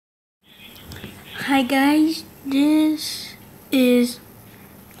Hi guys, this is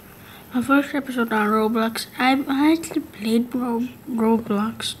my first episode on Roblox. I've actually played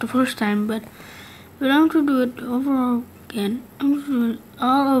Roblox the first time, but we want to do it over again. I'm going to do it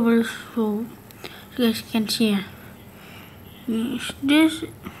all over so you guys can see it. This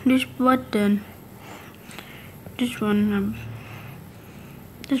button, this one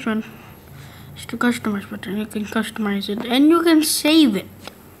is the customize button. You can customize it and you can save it.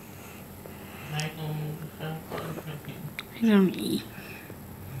 And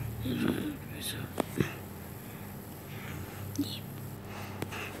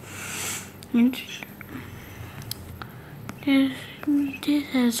this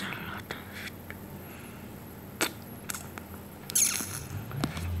has a lot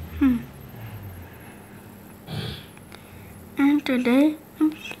of And today I'm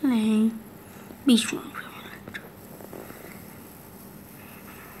playing swram.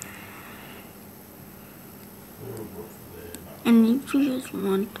 And if you guys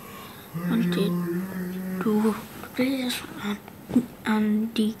wanted to play this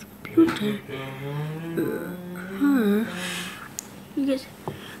on the computer, you guys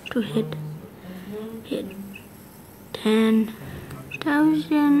have to hit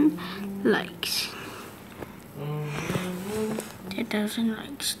 10,000 likes. 10,000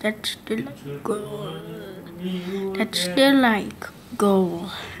 likes. That's still goal. That's still like goal.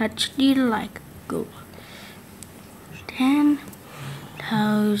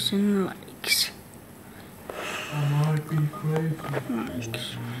 10,000 likes.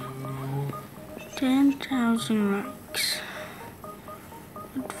 10,000 likes.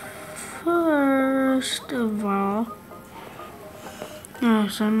 But first of all,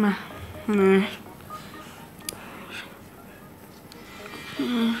 that's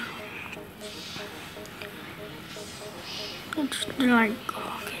like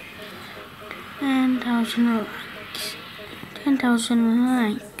okay. 10,000 likes. 10,000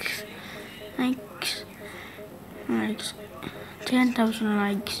 likes. 10,000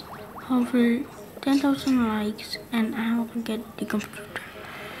 likes. Over 10,000 likes, and I will get the computer.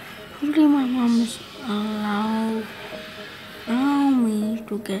 Hopefully, my mom is allow me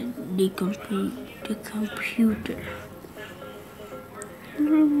to get the computer.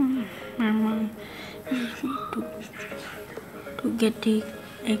 My mom wants me to get a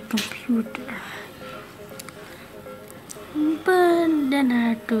computer. But then I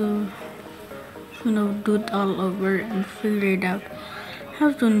had to, do it all over and figure it out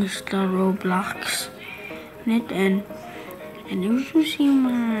how to install Roblox. And if you see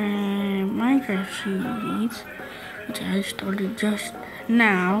my Minecraft series, which I started just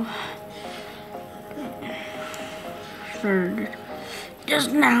now,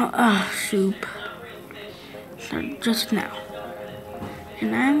 just now,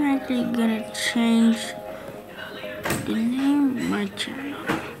 and I'm actually gonna change the name of my channel.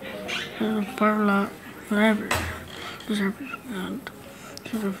 Parla, whatever.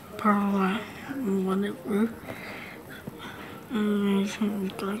 Parla, whatever.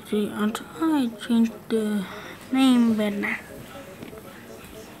 Until I changed the name, but now.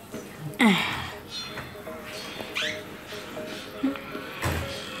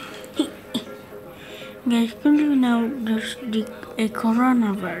 Guys, can you know there's a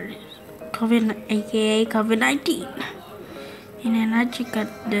coronavirus, aka COVID-19, and then I just got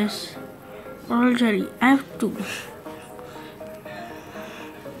this already. I have to.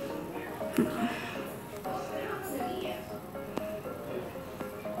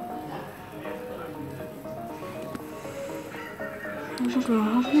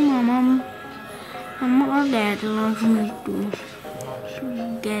 Hopefully my mom or dad allows me to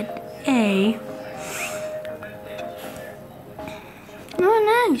get a. Oh,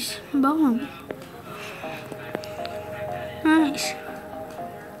 nice. Bomb. Nice.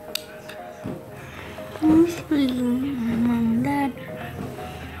 Hopefully my mom and dad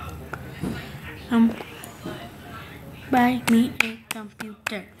buy me a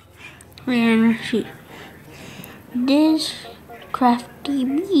computer. And see. This crafty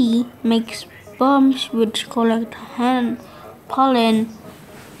bee makes bombs which collect pollen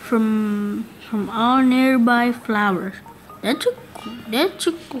from all nearby flowers. That's a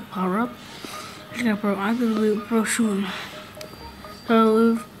cool power up. I will be pro soon.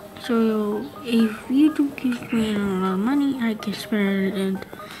 So if YouTube gives me a lot of money, I can spend it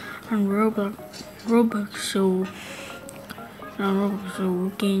on Robux. So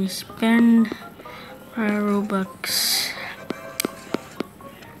we can spend our Robux.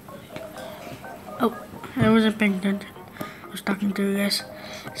 Oh, I wasn't paying attention. I was talking to you guys.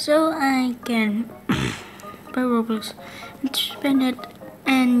 So I can buy Robux and spend it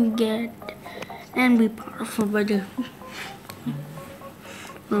and get and be powerful by the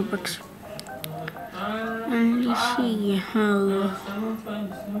Robux. And you see how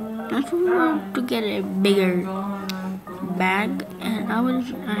I want to get a bigger bag, and I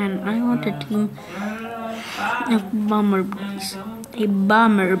want a team of bumblebees. A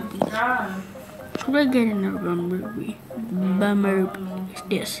bumblebee. Should I get another bumblebee? Bumblebee is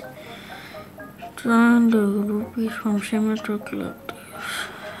this. Join the rupees from Cemetery Club.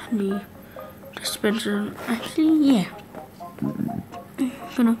 The dispenser. Actually, yeah.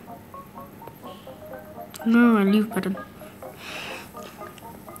 Gonna no leave button.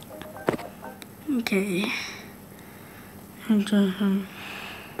 Okay. And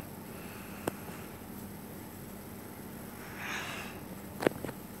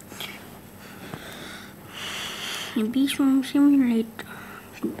maybe some simulator.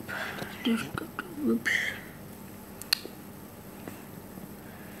 Just go to oops.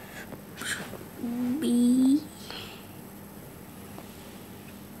 B.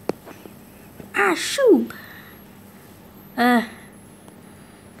 Soup.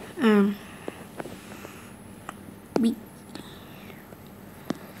 B.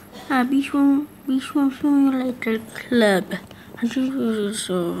 Beachfront Simulator Club. I think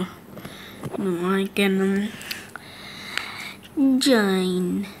so. I can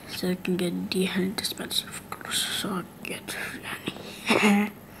join, so I can get the honey dispenser, of course. So I get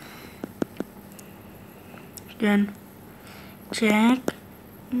honey. Then check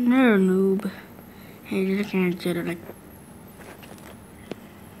another noob. Hey, you're looking at each other like,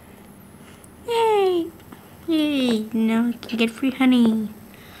 yay! Yay! Now I can get free honey.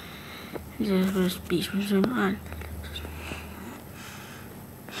 This was Beachfront Simulator.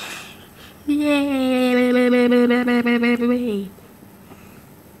 Yay!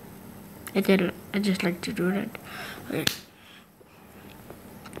 I just like to do that. Okay.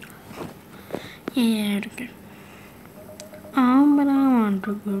 Yeah, okay. Oh, but I want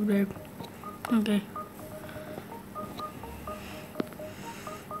to go there. Okay.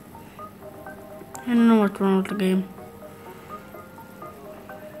 I don't know what's wrong with the game.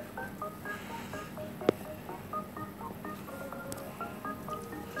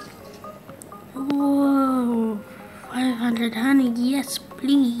 Whoa, 500 honey, yes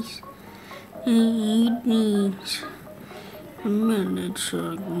please. It needs a minute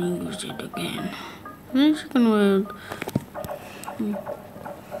so I can use it again. This can wait.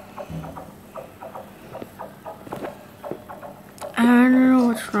 I don't know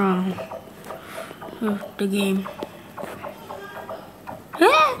what's wrong with the game.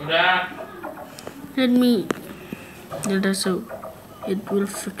 Let me do that so it will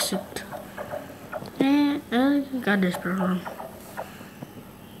fix it. I got this problem.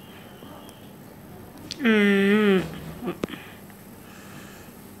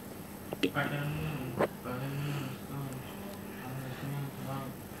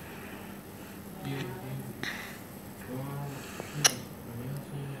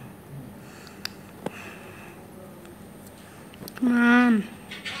 Come on.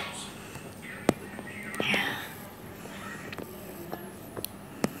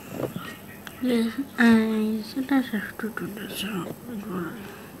 Yes, I sometimes have to do this. So it will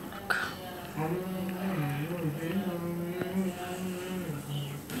work.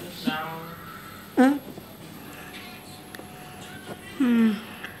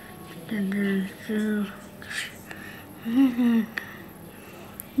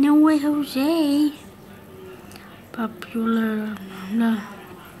 No way, Jose. Popular. No.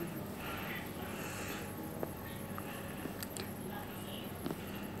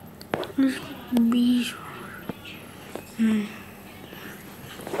 Let's be.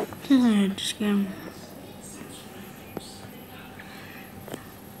 This game.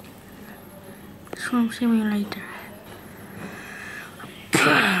 Swram Simulator.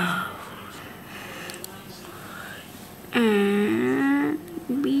 And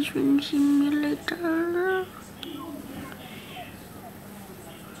Beachfront Simulator.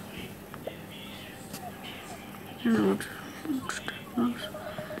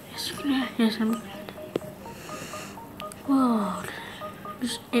 Yes, I'm. Whoa,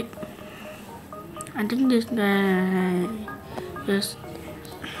 this it. I think this guy just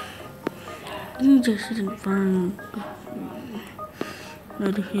he just didn't find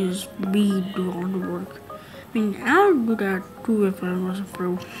that his bead do all the work. I mean, I would do that too if I was a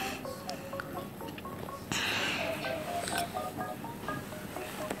pro.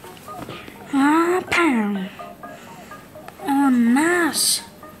 Pound. Oh, nice.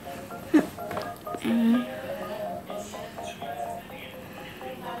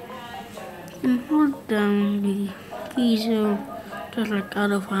 And hold down the key so just like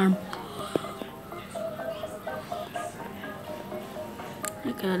out of harm.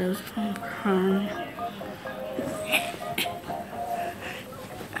 I got those from Crown.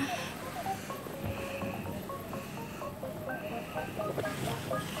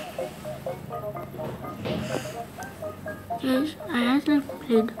 Yes, I actually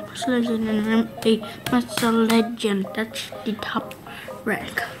played Master Legend and I'm a Master Legend. That's the top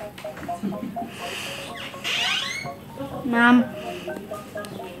rank. Mom,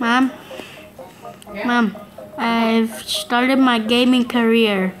 Yeah. Mom, I've started my gaming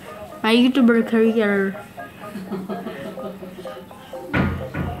career, my YouTuber career.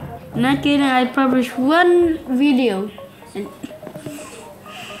 Not kidding, I published one video. And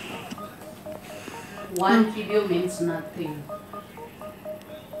One video means nothing.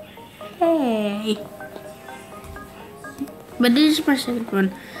 hey. But this is my second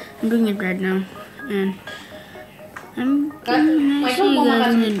one. I'm doing it right now. And I'm gonna see you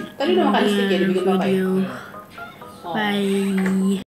guys in the other video. Bye.